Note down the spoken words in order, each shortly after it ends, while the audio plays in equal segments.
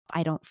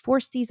I don't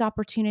force these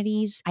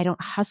opportunities. I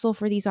don't hustle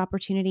for these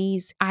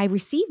opportunities. I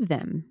receive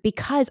them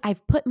because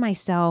I've put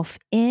myself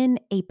in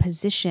a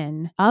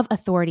position of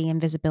authority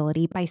and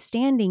visibility by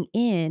standing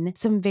in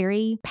some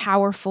very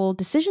powerful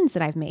decisions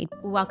that I've made.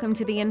 Welcome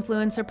to the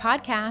Influencer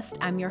Podcast.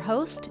 I'm your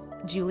host,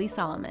 Julie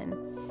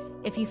Solomon.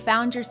 If you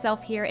found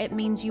yourself here, it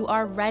means you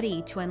are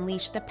ready to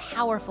unleash the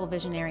powerful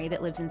visionary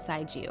that lives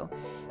inside you,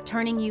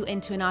 turning you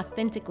into an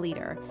authentic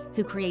leader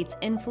who creates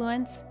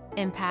influence,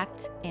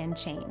 impact, and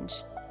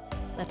change.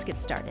 Let's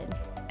get started.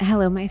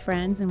 Hello, my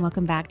friends, and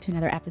welcome back to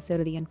another episode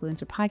of the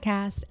Influencer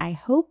Podcast. I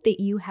hope that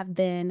you have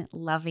been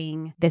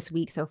loving this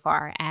week so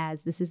far,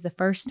 as this is the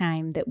first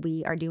time that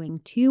we are doing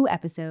 2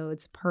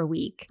 episodes per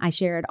week. I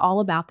shared all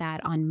about that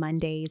on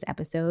Monday's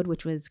episode,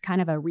 which was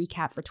kind of a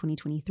recap for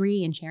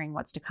 2023 and sharing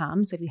what's to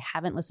come. So if you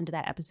haven't listened to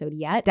that episode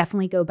yet,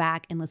 definitely go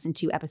back and listen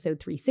to episode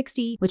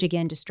 360, which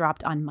again just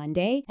dropped on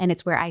Monday. And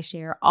it's where I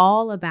share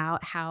all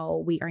about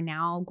how we are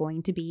now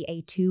going to be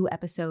a 2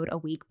 episode a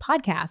week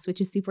podcast, which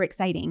is super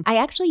exciting. I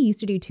actually used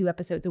to do 2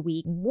 episodes a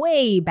week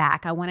way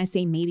back. I want to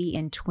say maybe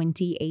in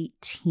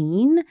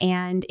 2018.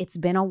 And it's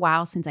been a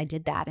while since I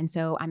did that. And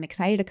so I'm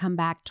excited to come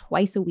back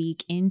twice a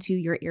week into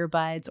your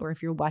earbuds, or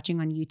if you're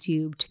watching on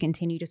YouTube, to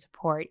continue to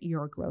support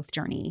your growth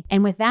journey.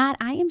 And with that,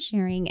 I am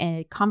sharing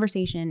a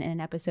conversation in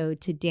an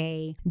episode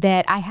today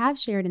that I have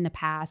shared in the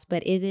past,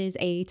 but it is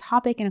a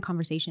topic and a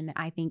conversation that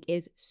I think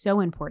is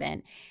so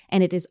important.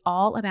 And it is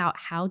all about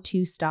how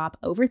to stop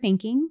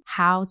overthinking,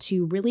 how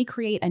to really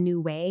create a new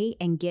way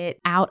and get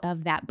out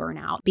of that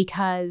burnout.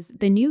 Because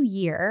the new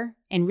year,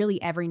 and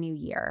really every new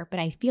year, but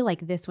I feel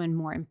like this one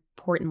more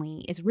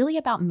importantly, is really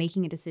about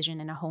making a decision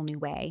in a whole new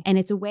way. And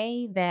it's a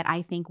way that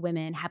I think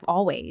women have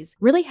always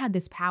really had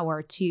this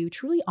power to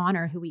truly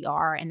honor who we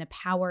are and the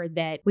power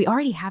that we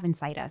already have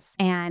inside us,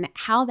 and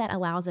how that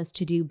allows us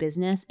to do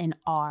business in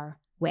our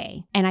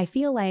way. And I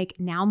feel like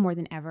now more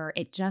than ever,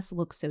 it just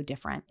looks so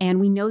different. And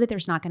we know that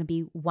there's not going to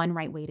be one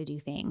right way to do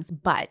things,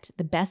 but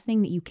the best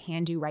thing that you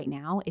can do right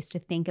now is to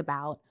think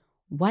about,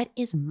 what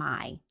is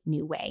my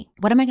new way?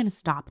 What am I going to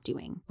stop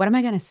doing? What am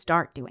I going to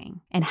start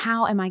doing? And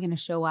how am I going to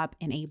show up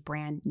in a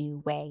brand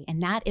new way?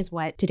 And that is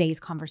what today's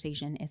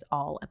conversation is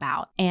all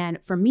about.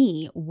 And for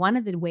me, one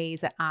of the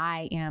ways that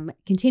I am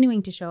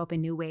continuing to show up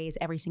in new ways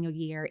every single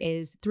year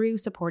is through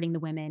supporting the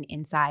women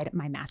inside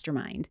my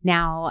mastermind.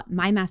 Now,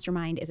 my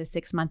mastermind is a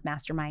 6-month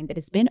mastermind that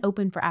has been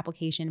open for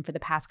application for the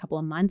past couple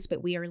of months,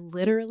 but we are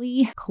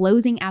literally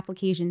closing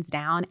applications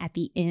down at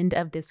the end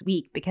of this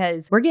week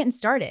because we're getting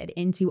started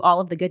into all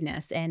of the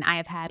goodness. And I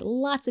have had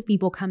lots of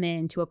people come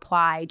in to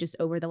apply just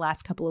over the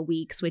last couple of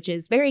weeks, which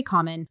is very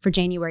common for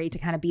January to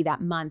kind of be that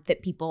month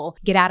that people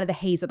get out of the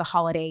haze of the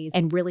holidays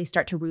and really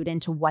start to root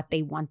into what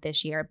they want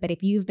this year. But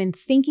if you've been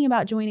thinking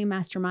about joining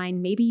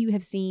Mastermind, maybe you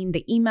have seen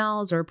the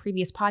emails or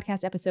previous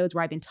podcast episodes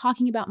where I've been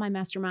talking about my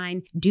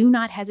mastermind, do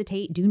not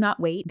hesitate, do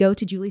not wait. Go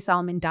to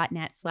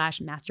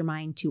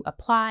juliesolomon.net/mastermind to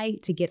apply,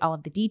 to get all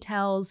of the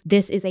details.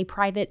 This is a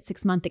private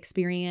 6-month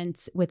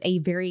experience with a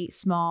very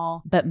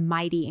small but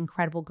mighty,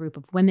 incredible group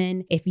of women.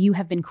 If you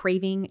have been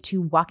craving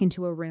to walk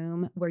into a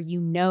room where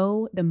you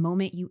know the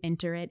moment you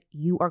enter it,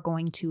 you are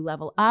going to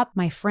level up,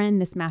 my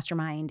friend, this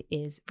mastermind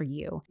is for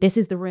you. This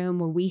is the room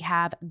where we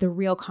have the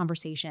real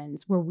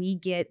conversations, where we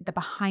get the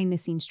behind the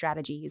scenes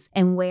strategies,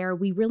 and where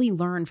we really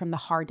learn from the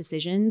hard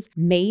decisions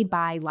made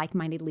by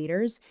like-minded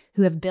leaders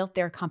who have built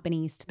their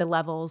companies to the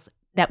levels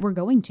that we're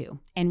going to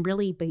and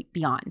really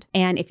beyond.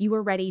 And if you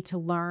are ready to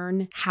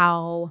learn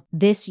how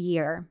this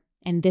year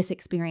and this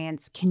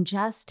experience can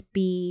just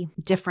be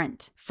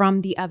different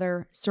from the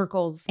other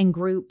circles and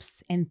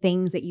groups and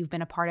things that you've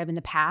been a part of in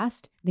the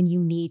past, then you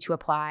need to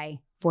apply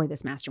for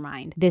this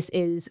mastermind. This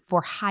is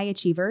for high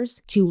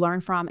achievers to learn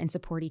from and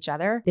support each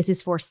other. This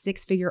is for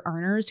 6-figure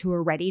earners who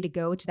are ready to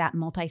go to that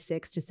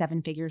multi-6 to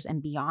 7 figures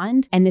and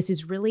beyond. And this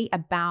is really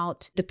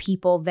about the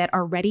people that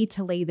are ready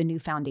to lay the new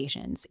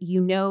foundations. You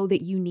know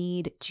that you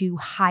need to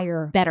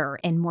hire better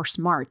and more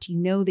smart. You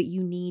know that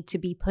you need to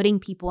be putting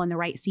people in the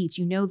right seats.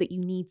 You know that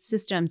you need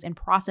systems and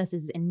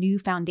processes and new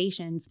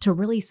foundations to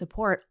really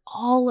support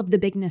all of the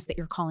bigness that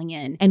you're calling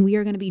in. And we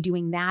are going to be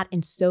doing that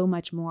and so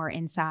much more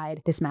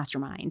inside this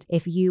mastermind.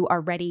 If you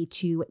are ready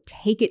to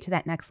take it to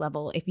that next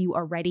level, if you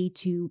are ready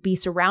to be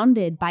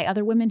surrounded by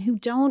other women who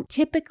don't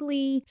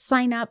typically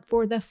sign up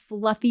for the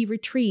fluffy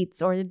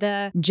retreats or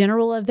the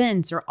general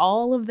events or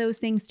all of those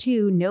things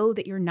too, know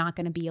that you're not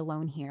going to be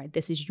alone here.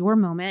 This is your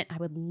moment. I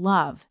would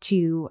love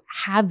to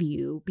have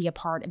you be a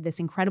part of this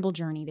incredible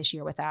journey this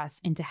year with us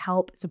and to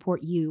help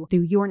support you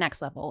through your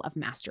next level of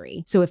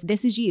mastery. So if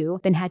this is you,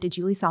 then head to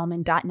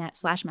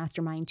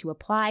juliesolomon.net/mastermind to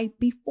apply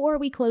before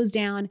we close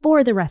down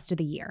for the rest of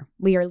the year.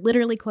 We are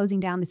literally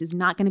closing down. This is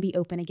not going to be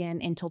open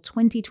again until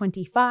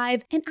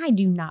 2025. And I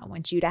do not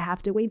want you to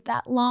have to wait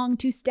that long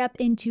to step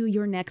into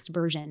your next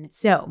version.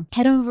 So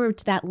head over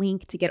to that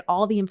link to get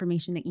all the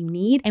information that you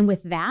need. And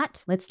with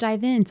that, let's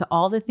dive into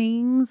all the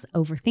things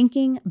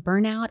overthinking,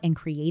 burnout, and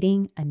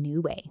creating a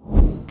new way.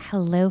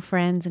 Hello,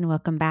 friends, and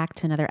welcome back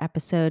to another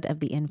episode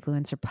of the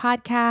Influencer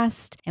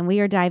Podcast. And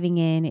we are diving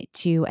in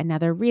to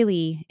another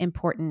really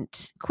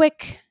important,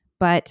 quick,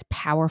 but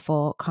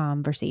powerful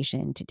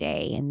conversation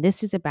today. And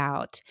this is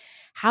about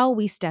how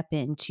we step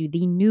into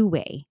the new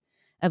way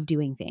of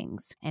doing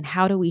things and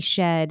how do we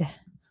shed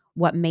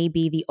what may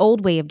be the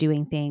old way of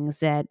doing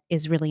things that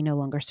is really no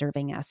longer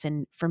serving us.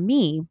 And for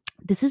me,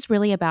 this is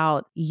really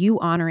about you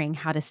honoring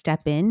how to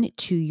step in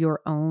to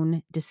your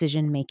own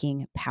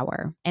decision-making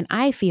power. And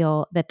I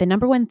feel that the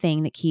number one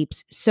thing that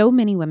keeps so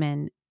many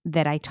women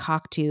that I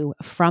talk to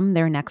from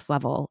their next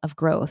level of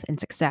growth and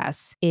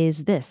success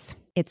is this.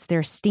 It's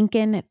their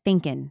stinking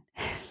thinking.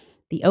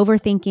 The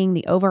overthinking,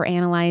 the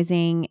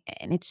overanalyzing,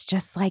 and it's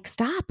just like,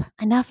 stop.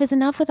 Enough is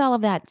enough with all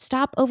of that.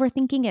 Stop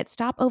overthinking it.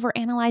 Stop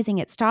overanalyzing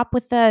it. Stop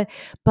with the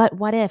but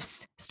what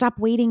ifs. Stop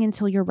waiting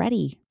until you're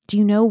ready. Do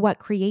you know what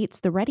creates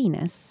the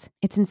readiness?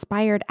 It's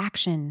inspired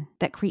action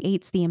that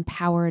creates the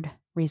empowered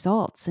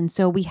results. And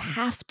so we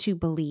have to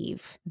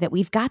believe that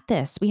we've got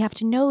this. We have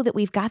to know that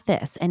we've got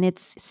this. And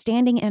it's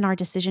standing in our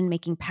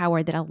decision-making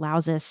power that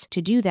allows us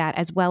to do that,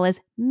 as well as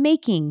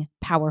making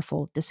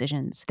powerful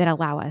decisions that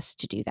allow us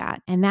to do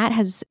that. And that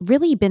has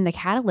really been the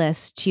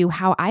catalyst to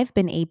how I've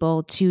been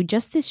able to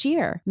just this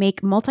year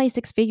make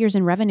multi-six figures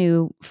in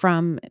revenue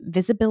from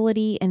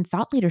visibility and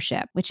thought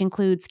leadership, which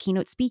includes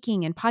keynote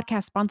speaking and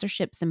podcast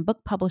sponsorships and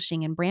book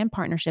publishing and brand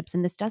partnerships.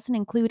 And this doesn't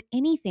include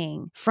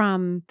anything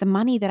from the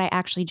money that I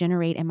actually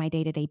generate in my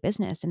day-to-day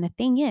business. And the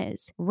thing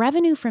is,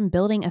 revenue from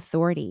building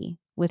authority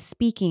with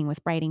speaking, with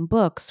writing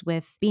books,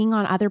 with being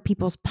on other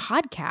people's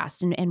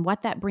podcasts and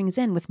what that brings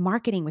in with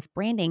marketing, with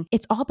branding,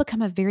 it's all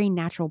become a very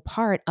natural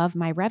part of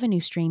my revenue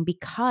stream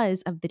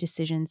because of the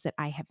decisions that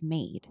I have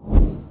made.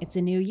 It's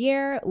a new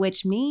year,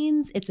 which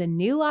means it's a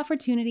new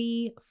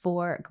opportunity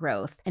for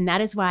growth. And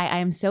that is why I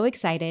am so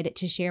excited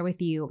to share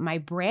with you my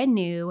brand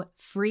new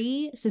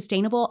free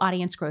sustainable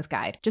audience growth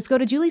guide. Just go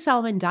to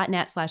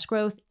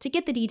juliesolomon.net/growth to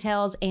get the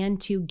details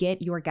and to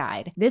get your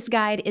guide. This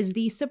guide is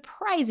the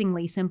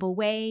surprisingly simple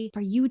way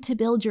for you to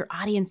build your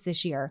audience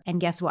this year.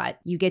 And guess what?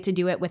 You get to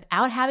do it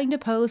without having to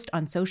post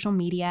on social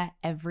media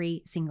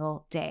every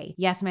single day.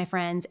 Yes, my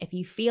friends, if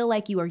you feel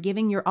like you are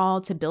giving your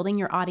all to building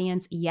your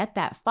audience, yet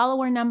that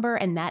follower number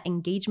and that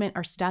engagement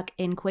are stuck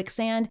in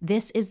quicksand,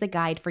 this is the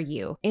guide for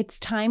you. It's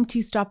time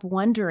to stop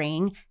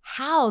wondering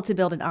how to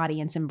build an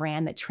audience and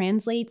brand that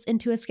translates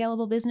into a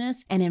scalable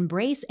business and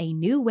embrace a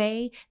new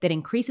way that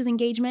increases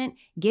engagement,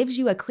 gives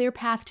you a clear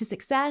path to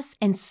success,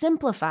 and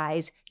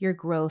simplifies your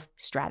growth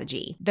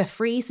strategy. The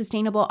free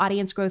Sustainable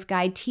Audience Growth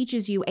Guide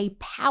teaches you a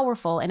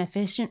powerful and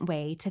efficient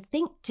way to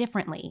think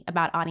differently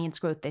about audience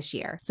growth this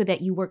year so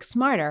that you work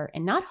smarter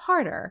and not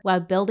harder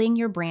while building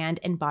your brand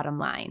and bottom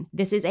line.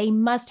 This is a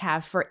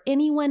must-have for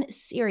anyone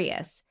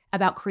serious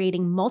about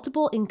creating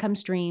multiple income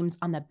streams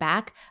on the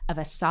back of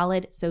a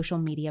solid social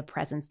media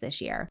presence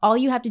this year. All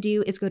you have to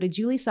do is go to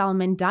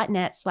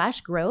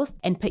juliesolomon.net/growth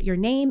and put your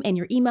name and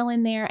your email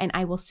in there, and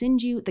I will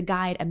send you the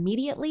guide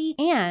immediately.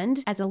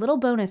 And as a little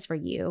bonus for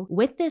you,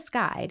 with this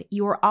guide,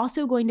 you are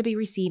also going to be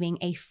receiving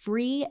a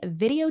free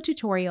video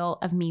tutorial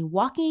of me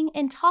walking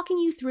and talking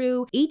you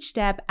through each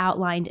step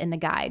outlined in the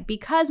guide.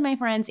 Because, my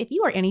friends, if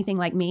you are anything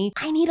like me,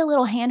 I need a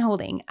little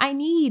hand-holding. I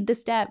need the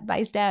step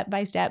by step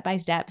by step by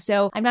step.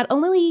 So I'm not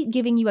only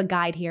giving you a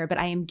guide here, but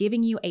I am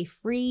giving you a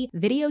free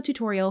video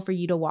tutorial for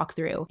you to walk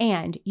through.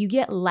 And you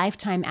get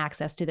lifetime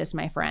access to this,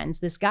 my friends.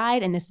 This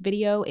guide and this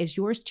video is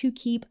yours to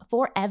keep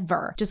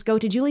forever. Just go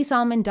to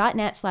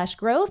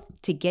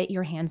juliesolomon.net/growth to get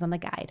your hands on the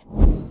guide.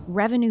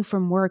 Revenue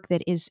from work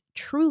that is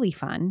truly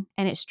fun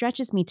and it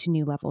stretches me to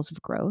new levels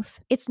of growth.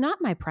 It's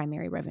not my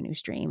primary revenue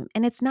stream,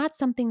 and it's not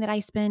something that I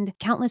spend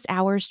countless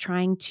hours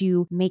trying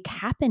to make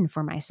happen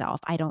for myself.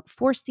 I don't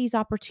force these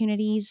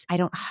opportunities. I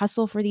don't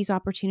hustle for these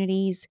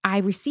opportunities. I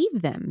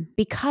receive them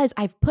because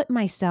I've put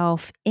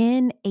myself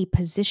in a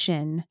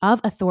position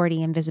of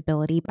authority and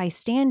visibility by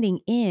standing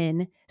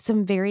in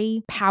some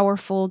very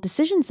powerful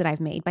decisions that I've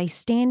made, by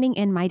standing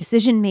in my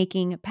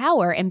decision-making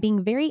power and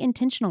being very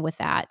intentional with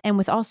that, and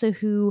with also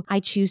who I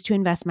choose to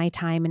invest my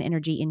time and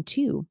energy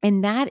into.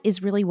 And that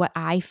is really what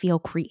I feel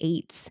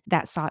creates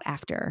that sought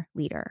after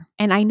leader.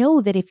 And I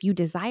know that if you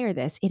desire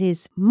this, it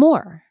is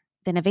more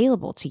than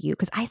available to you,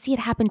 because I see it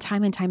happen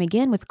time and time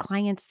again with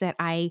clients that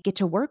I get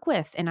to work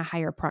with in a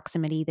higher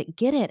proximity that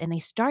get it and they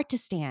start to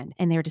stand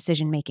in their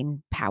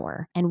decision-making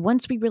power. And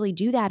once we really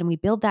do that and we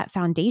build that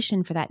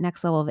foundation for that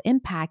next level of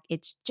impact,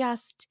 it's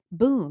just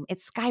boom, it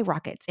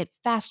skyrockets, it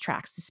fast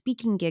tracks the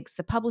speaking gigs,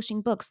 the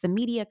publishing books, the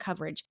media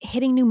coverage,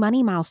 hitting new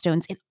money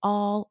milestones. It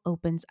all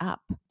opens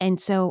up. And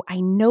so I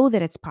know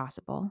that it's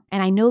possible.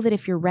 And I know that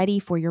if you're ready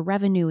for your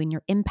revenue and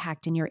your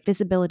impact and your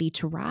visibility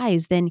to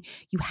rise, then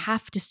you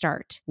have to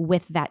start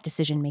with that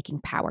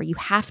decision-making power. You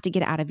have to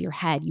get out of your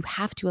head. You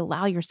have to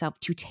allow yourself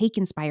to take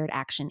inspired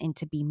action and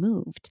to be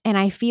moved. And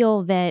I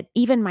feel that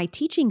even my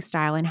teaching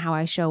style and how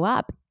I show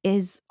up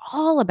is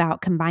all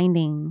about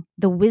combining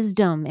the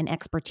wisdom and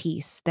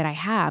expertise that I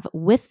have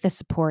with the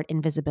support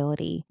and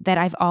visibility that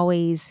I've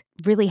always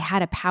really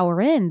had a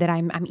power in, that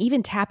I'm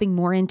even tapping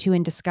more into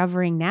and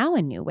discovering now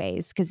in new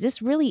ways, because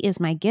this really is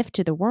my gift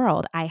to the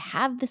world. I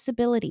have this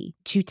ability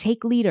to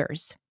take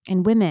leaders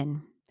and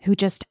women who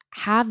just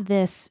have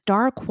this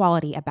star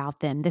quality about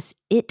them, this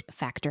it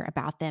factor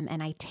about them.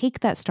 And I take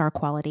that star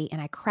quality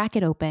and I crack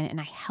it open and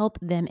I help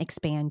them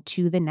expand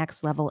to the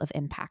next level of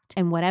impact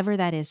and whatever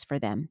that is for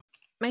them.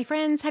 My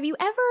friends, have you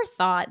ever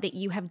thought that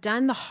you have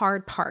done the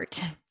hard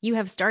part? You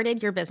have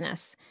started your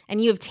business and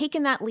you have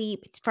taken that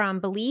leap from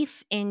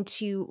belief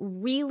into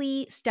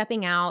really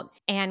stepping out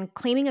and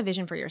claiming a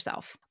vision for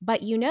yourself.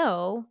 But you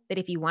know that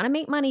if you want to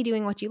make money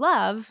doing what you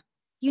love,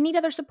 you need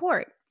other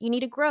support. You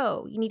need to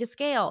grow. You need to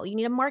scale. You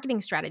need a marketing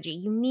strategy.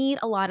 You need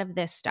a lot of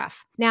this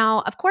stuff.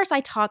 Now, of course,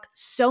 I talk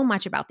so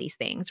much about these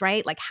things,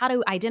 right? Like how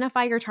to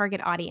identify your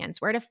target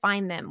audience, where to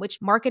find them, which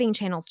marketing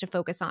channels to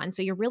focus on.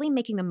 So you're really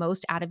making the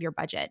most out of your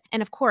budget.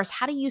 And of course,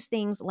 how to use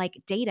things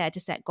like data to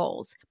set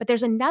goals. But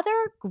there's another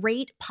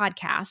great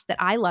podcast that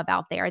I love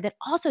out there that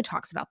also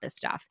talks about this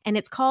stuff. And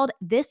it's called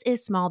This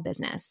is Small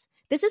Business.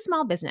 This is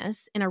Small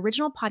Business, an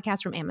original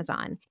podcast from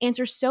Amazon,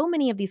 answers so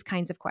many of these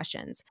kinds of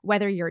questions.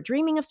 Whether you're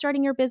dreaming of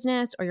starting your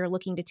business or you're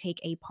looking to take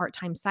a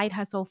part-time side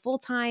hustle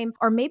full-time,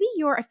 or maybe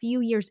you're a few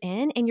years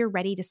in and you're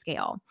ready to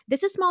scale.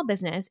 This is Small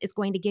Business is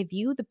going to give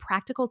you the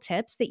practical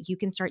tips that you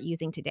can start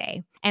using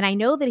today. And I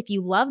know that if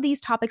you love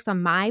these topics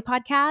on my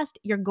podcast,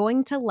 you're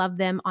going to love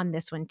them on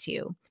this one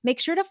too.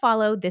 Make sure to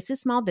follow This is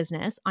Small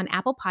Business on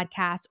Apple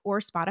Podcasts or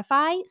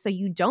Spotify so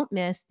you don't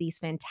miss these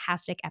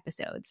fantastic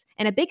episodes.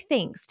 And a big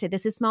thanks to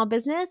This is Small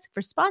Business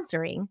for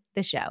sponsoring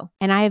the show.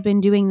 And I have been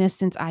doing this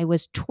since I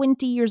was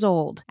 20 years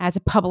old as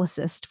a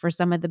publicist for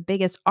some of the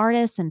biggest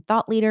artists and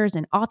thought leaders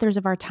and authors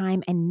of our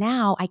time. And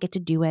now I get to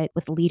do it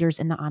with leaders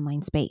in the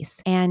online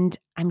space. And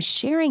I'm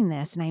sharing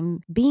this and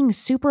I'm being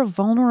super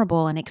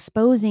vulnerable and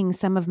exposing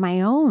some of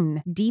my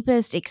own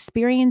deepest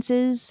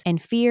experiences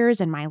and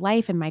fears in my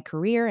life and my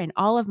career and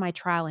all of my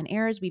trial and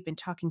errors. We've been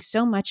talking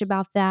so much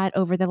about that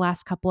over the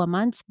last couple of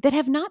months that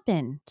have not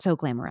been so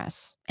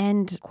glamorous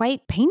and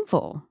quite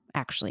painful,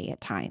 actually, at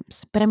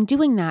times. But I'm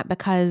doing that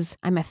because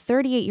I'm a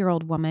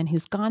 38-year-old woman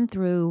who's gone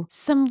through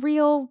some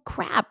real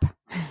crap.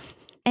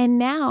 And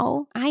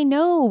now I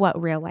know what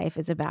real life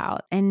is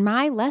about. And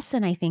my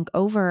lesson, I think,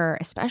 over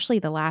especially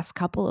the last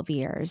couple of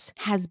years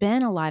has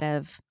been a lot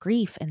of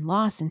grief and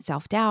loss and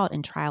self-doubt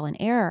and trial and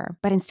error.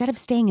 But instead of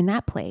staying in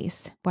that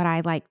place, what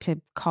I like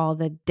to call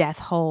the death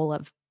hole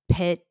of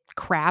pit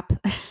crap,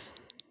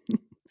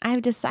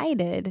 I've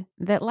decided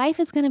that life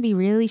is going to be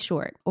really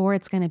short or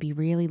it's going to be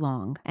really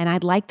long. And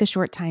I'd like the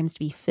short times to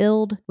be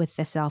filled with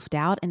the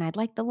self-doubt, and I'd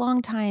like the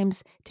long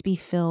times to be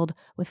filled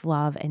with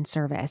love and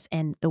service.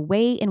 And the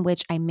way in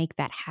which I make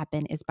that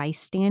happen is by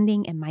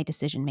standing in my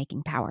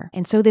decision-making power.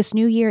 And so this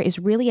new year is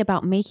really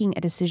about making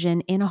a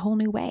decision in a whole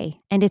new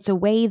way. And it's a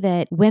way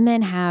that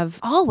women have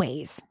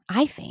always,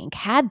 I think,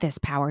 had this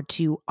power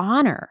to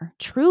honor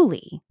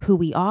truly who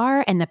we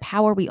are and the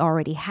power we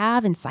already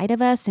have inside of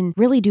us and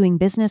really doing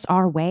business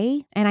our way.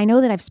 And I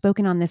know that I've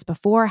spoken on this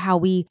before, how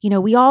we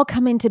all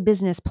come into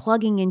business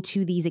plugging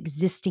into these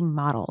existing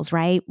models,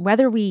 right?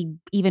 Whether we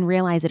even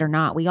realize it or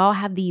not, we all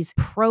have these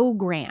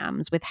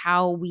programs with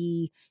how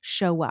we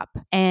show up.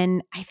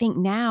 And I think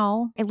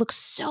now it looks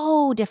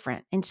so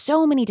different in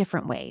so many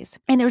different ways.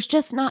 And there's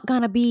just not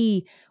going to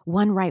be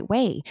one right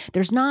way.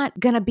 There's not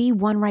going to be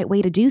one right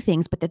way to do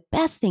things. But the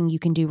best thing you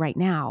can do right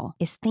now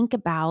is think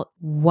about,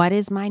 what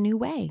is my new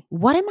way?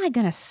 What am I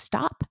going to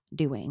stop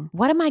doing?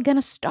 What am I going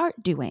to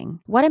start doing?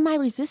 What am I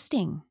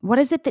resisting? What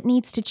is it that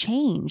needs to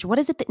change? What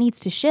is it that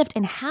needs to shift?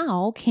 And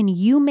how can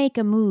you make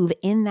a move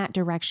in that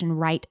direction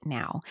right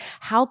now?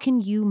 How can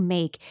you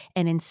make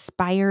an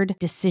inspired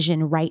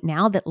decision right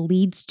now that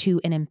leads to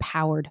an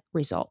empowered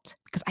result?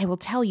 Because I will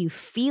tell you,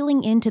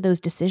 feeling into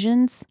those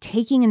decisions,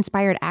 taking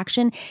inspired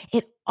action,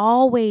 it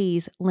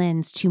always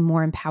lends to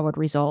more empowered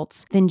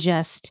results than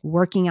just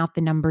working out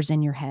the numbers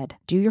in your head.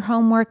 Do your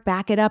homework,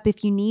 back it up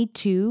if you need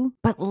to,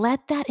 but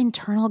let that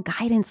internal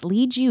guidance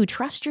lead you.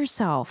 Trust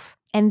yourself.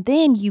 And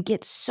then you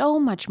get so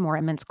much more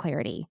immense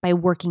clarity by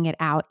working it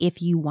out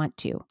if you want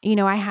to.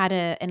 I had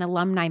an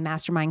alumni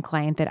mastermind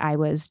client that I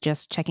was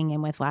just checking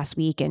in with last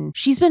week, and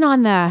she's been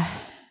on the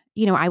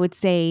I would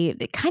say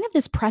kind of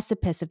this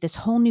precipice of this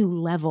whole new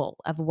level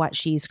of what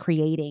she's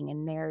creating.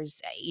 And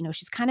there's,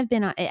 she's kind of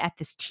been at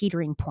this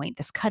teetering point,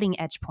 this cutting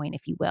edge point,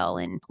 if you will.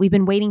 And we've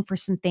been waiting for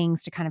some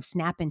things to kind of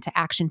snap into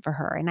action for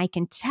her. And I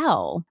can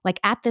tell, like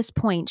at this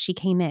point, she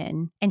came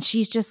in and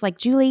she's just like,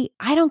 Julie,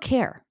 I don't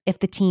care if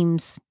the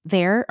team's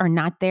there or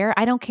not there.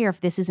 I don't care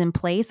if this is in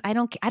place. I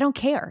don't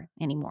care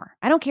anymore.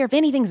 I don't care if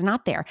anything's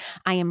not there.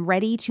 I am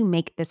ready to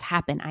make this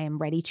happen. I am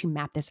ready to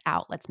map this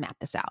out. Let's map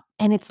this out.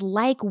 And it's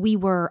like we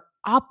were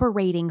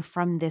operating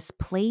from this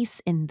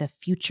place in the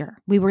future.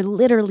 We were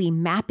literally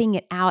mapping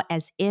it out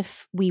as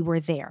if we were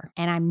there.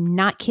 And I'm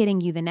not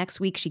kidding you. The next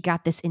week, she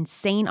got this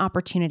insane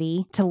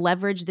opportunity to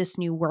leverage this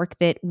new work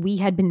that we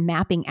had been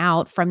mapping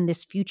out from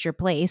this future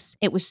place.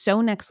 It was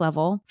so next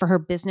level for her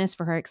business,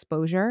 for her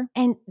exposure.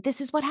 And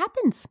this is what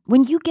happens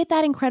when you get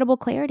that incredible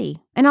clarity.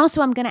 And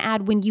also, I'm going to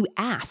add, when you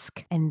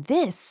ask, and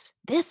this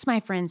This, my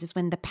friends, is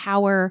when the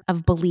power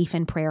of belief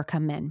and prayer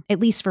come in, at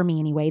least for me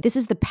anyway. This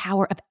is the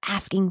power of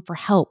asking for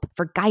help,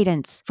 for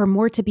guidance, for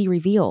more to be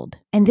revealed.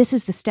 And this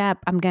is the step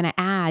I'm going to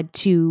add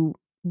to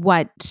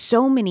what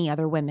so many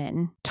other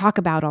women talk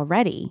about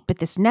already. But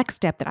this next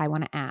step that I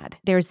want to add,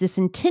 there's this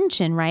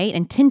intention, right?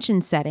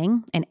 Intention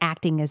setting and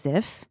acting as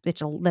if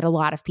that a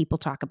lot of people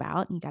talk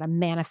about. You got to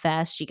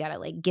manifest, you got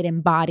to get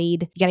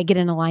embodied, you got to get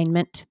in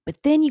alignment.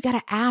 But then you got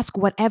to ask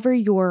whatever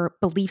your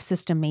belief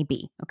system may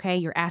be. Okay.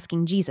 You're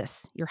asking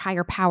Jesus, your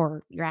higher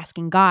power, you're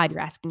asking God,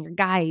 you're asking your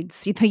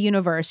guides, the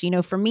universe.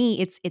 For me,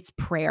 it's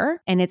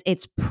prayer, and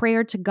it's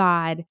prayer to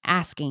God,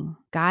 asking,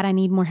 God, I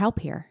need more help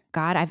here.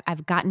 God,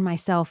 I've gotten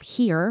myself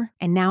here,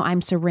 and now I'm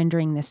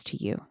surrendering this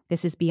to you.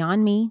 This is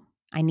beyond me.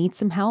 I need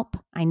some help.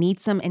 I need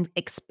some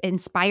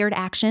inspired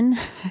action.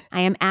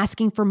 I am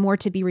asking for more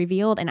to be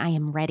revealed, and I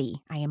am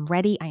ready. I am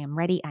ready. I am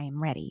ready. I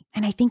am ready.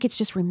 And I think it's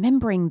just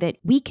remembering that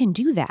we can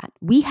do that.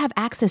 We have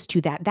access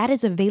to that. That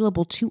is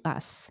available to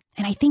us.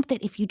 And I think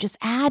that if you just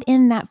add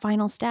in that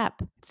final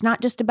step, it's not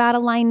just about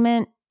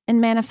alignment and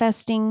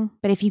manifesting,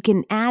 but if you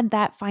can add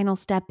that final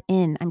step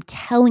in, I'm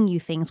telling you,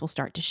 things will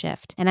start to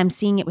shift. And I'm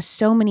seeing it with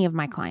so many of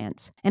my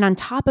clients. And on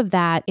top of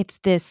that, it's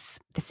this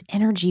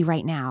energy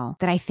right now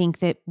that I think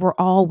that we're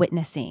all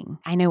witnessing.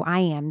 I know I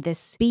am. This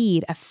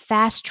speed of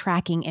fast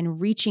tracking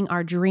and reaching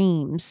our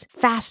dreams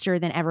faster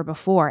than ever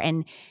before,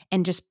 and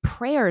just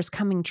prayers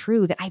coming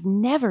true that I've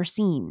never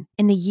seen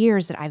in the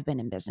years that I've been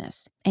in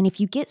business. And if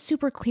you get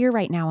super clear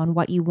right now on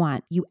what you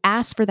want, you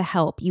ask for the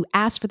help, you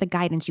ask for the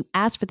guidance, you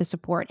ask for the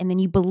support, and then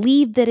you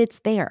believe that it's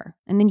there.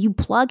 And then you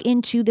plug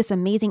into this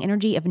amazing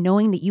energy of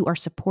knowing that you are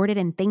supported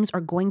and things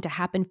are going to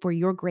happen for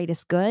your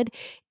greatest good.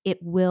 It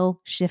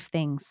will shift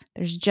things.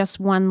 There's just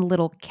one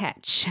little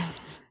catch.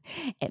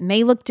 It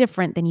may look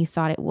different than you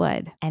thought it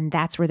would. And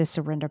that's where the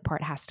surrender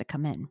part has to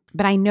come in.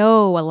 But I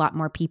know a lot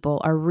more people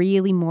are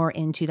really more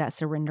into that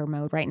surrender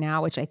mode right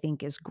now, which I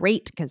think is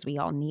great because we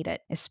all need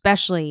it,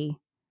 especially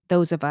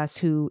those of us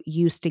who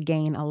used to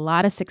gain a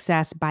lot of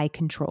success by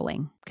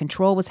controlling.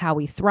 Control was how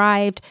we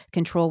thrived.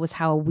 Control was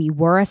how we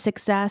were a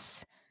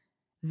success.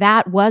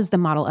 That was the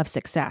model of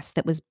success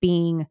that was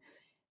being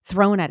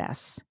thrown at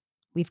us.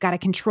 We've got to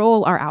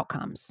control our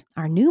outcomes.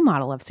 Our new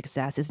model of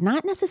success is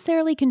not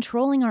necessarily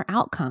controlling our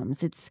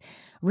outcomes. It's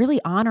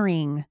really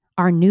honoring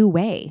our new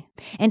way.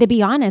 And to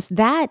be honest,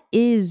 that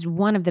is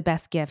one of the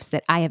best gifts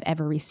that I have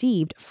ever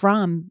received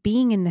from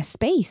being in this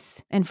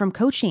space and from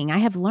coaching. I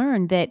have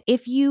learned that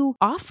if you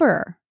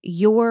offer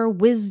your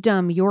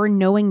wisdom, your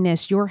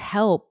knowingness, your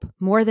help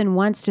more than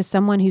once to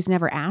someone who's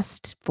never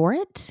asked for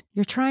it,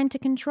 you're trying to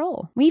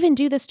control. We even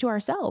do this to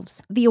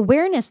ourselves. The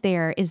awareness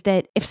there is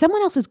that if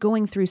someone else is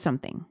going through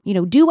something,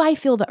 do I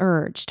feel the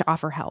urge to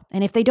offer help?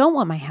 And if they don't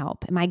want my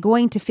help, am I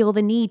going to feel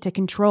the need to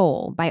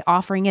control by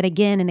offering it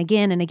again and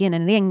again and again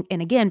and again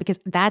and again? Because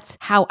that's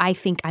how I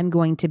think I'm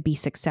going to be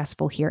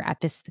successful here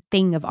at this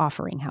thing of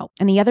offering help.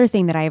 And the other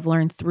thing that I have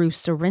learned through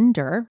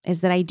surrender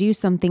is that I do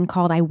something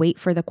called I wait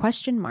for the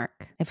question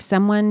mark. If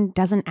someone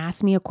doesn't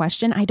ask me a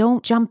question, I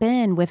don't jump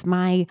in with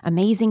my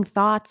amazing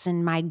thoughts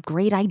and my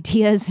great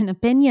ideas and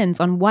opinions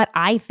on what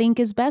I think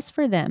is best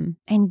for them.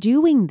 And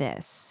doing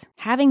this,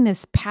 having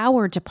this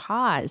power to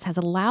pause, has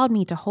allowed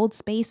me to hold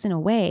space in a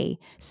way,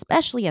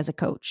 especially as a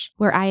coach,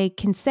 where I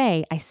can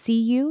say, I see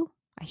you,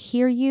 I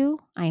hear you,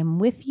 I am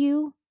with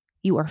you.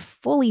 You are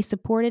fully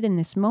supported in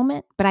this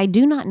moment, but I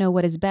do not know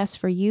what is best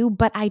for you,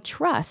 but I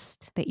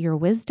trust that your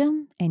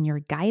wisdom and your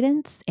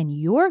guidance and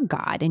your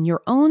God and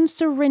your own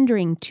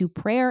surrendering to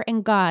prayer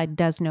and God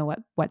does know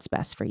what's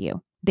best for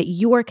you. That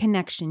your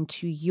connection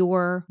to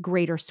your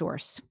greater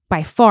source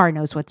by far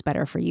knows what's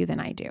better for you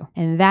than I do.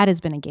 And that has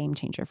been a game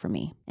changer for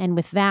me. And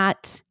with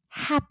that,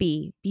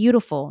 happy,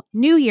 beautiful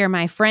New Year,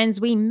 my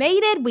friends. We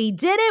made it. We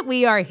did it.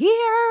 We are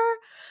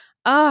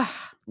here.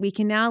 We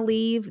can now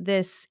leave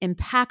this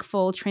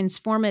impactful,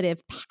 transformative,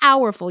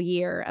 powerful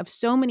year of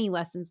so many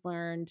lessons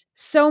learned,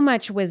 so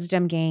much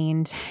wisdom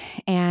gained,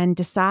 and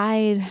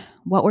decide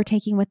what we're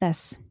taking with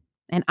us.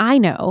 And I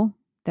know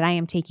that I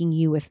am taking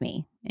you with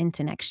me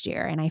into next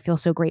year. And I feel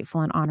so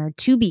grateful and honored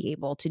to be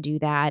able to do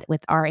that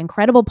with our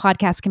incredible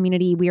podcast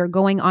community. We are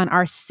going on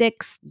our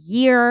 6th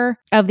year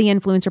of the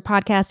Influencer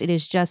Podcast. It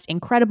is just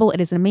incredible.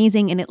 It is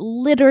amazing. And it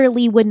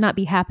literally would not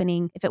be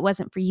happening if it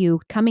wasn't for you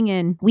coming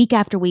in week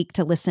after week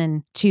to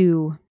listen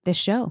to this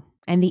show.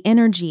 And the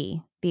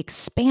energy, the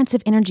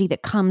expansive energy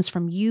that comes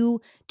from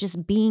you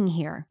just being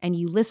here and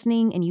you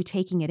listening and you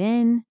taking it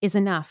in is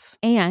enough.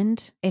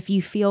 And if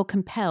you feel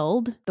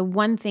compelled, the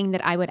one thing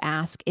that I would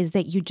ask is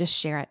that you just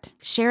share it.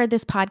 Share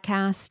this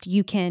podcast.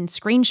 You can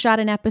screenshot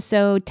an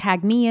episode,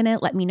 tag me in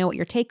it, let me know what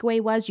your takeaway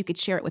was. You could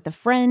share it with a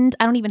friend.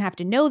 I don't even have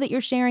to know that you're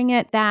sharing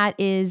it. That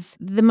is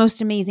the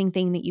most amazing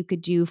thing that you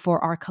could do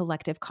for our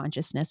collective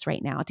consciousness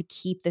right now, to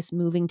keep this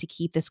moving, to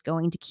keep this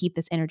going, to keep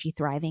this energy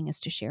thriving,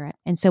 is to share it.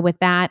 And so with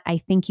that, I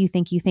thank you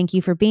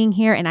for being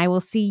here, and I will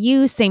see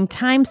you same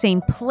time,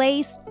 same place.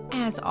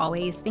 As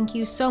always, thank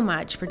you so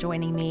much for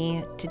joining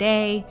me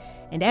today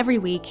and every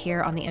week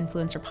here on the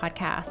Influencer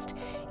Podcast.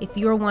 If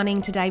you're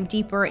wanting to dive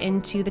deeper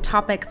into the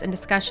topics and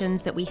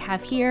discussions that we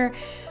have here,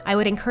 I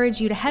would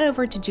encourage you to head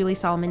over to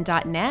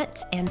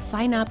juliesolomon.net and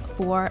sign up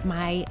for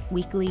my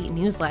weekly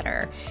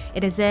newsletter.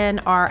 It is in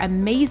our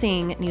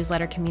amazing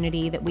newsletter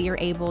community that we are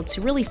able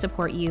to really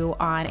support you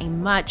on a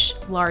much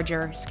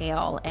larger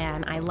scale.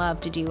 And I love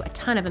to do a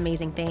ton of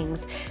amazing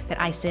things that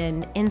I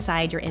send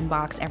inside your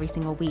inbox every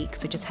single week.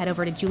 So just head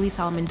over to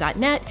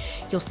juliesolomon.net.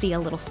 You'll see a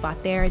little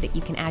spot there that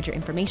you can add your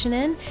information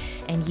in,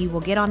 and you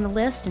will get on the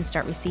list and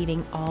start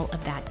receiving all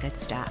of that good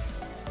stuff.